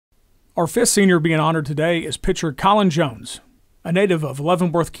Our fifth senior being honored today is pitcher Collin Jones. A native of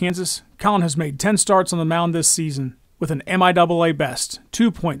Leavenworth, Kansas, Collin has made 10 starts on the mound this season with an MIAA best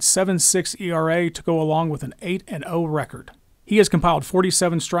 2.76 ERA to go along with an 8-0 record. He has compiled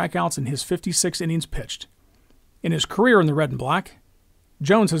 47 strikeouts in his 56 innings pitched. In his career in the red and black,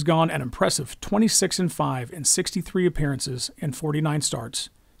 Jones has gone an impressive 26-5 in 63 appearances and 49 starts,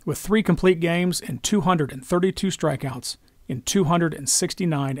 with 3 complete games and 232 strikeouts in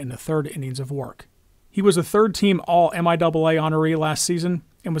 269 in the third innings of work. He was a third-team All-MIAA honoree last season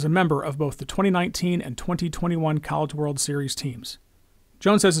and was a member of both the 2019 and 2021 College World Series teams.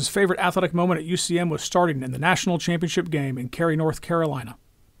 Jones says his favorite athletic moment at UCM was starting in the national championship game in Cary, North Carolina.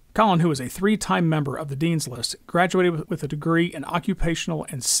 Collin, who is a 3-time member of the Dean's List, graduated with a degree in occupational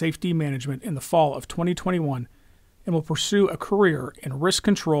and safety management in the fall of 2021 and will pursue a career in risk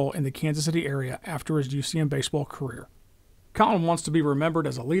control in the Kansas City area after his UCM baseball career. Collin wants to be remembered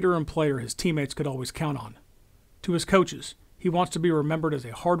as a leader and player his teammates could always count on. To his coaches, he wants to be remembered as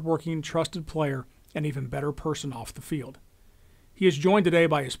a hardworking, trusted player and even better person off the field. He is joined today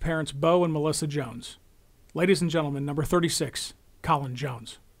by his parents, Bo and Melissa Jones. Ladies and gentlemen, number 36, Collin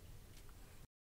Jones.